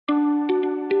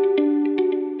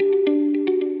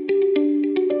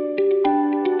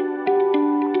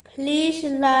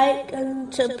like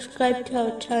and subscribe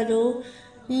to our channel.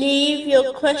 Leave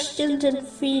your questions and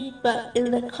feedback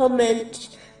in the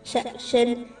comments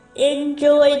section.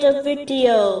 Enjoy the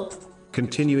video.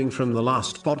 Continuing from the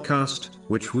last podcast,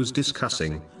 which was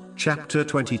discussing chapter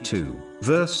 22,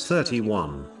 verse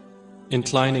 31.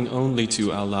 Inclining only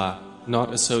to Allah,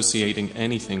 not associating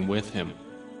anything with Him.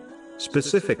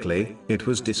 Specifically, it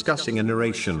was discussing a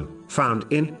narration found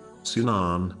in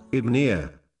Sunan Ibn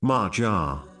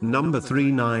Majah, number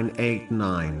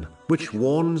 3989, which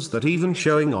warns that even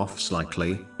showing off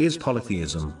slightly is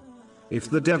polytheism. If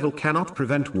the devil cannot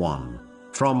prevent one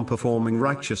from performing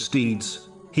righteous deeds,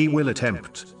 he will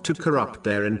attempt to corrupt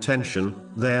their intention,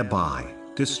 thereby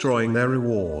destroying their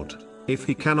reward. If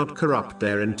he cannot corrupt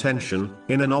their intention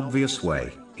in an obvious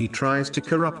way, he tries to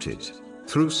corrupt it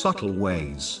through subtle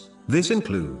ways. This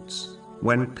includes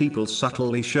when people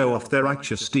subtly show off their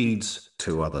righteous deeds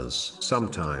to others.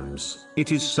 Sometimes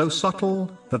it is so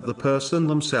subtle that the person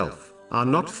themselves are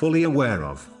not fully aware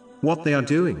of what they are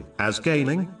doing, as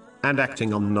gaining and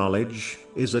acting on knowledge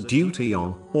is a duty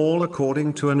on all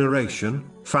according to a narration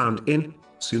found in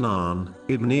Sunan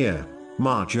Ibn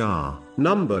Majah,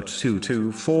 number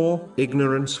 224.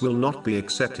 Ignorance will not be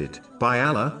accepted by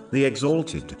Allah, the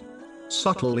Exalted.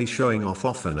 Subtly showing off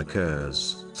often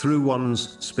occurs through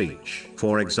one's speech.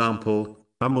 For example,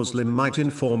 a Muslim might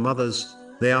inform others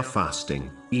they are fasting,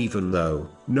 even though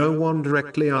no one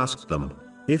directly asked them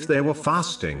if they were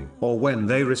fasting, or when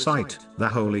they recite the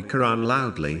Holy Quran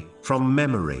loudly, from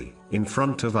memory, in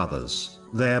front of others,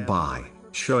 thereby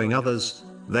showing others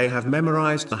they have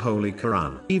memorized the Holy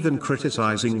Quran. Even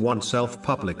criticizing oneself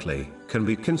publicly can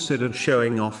be considered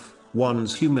showing off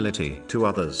one's humility to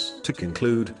others. To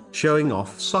conclude, showing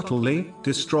off subtly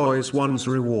destroys one's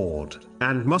reward,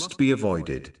 and must be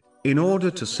avoided in order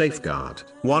to safeguard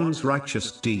one's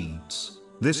righteous deeds.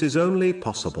 This is only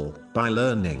possible by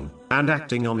learning and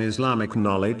acting on Islamic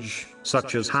knowledge,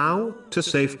 such as how to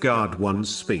safeguard one's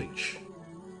speech,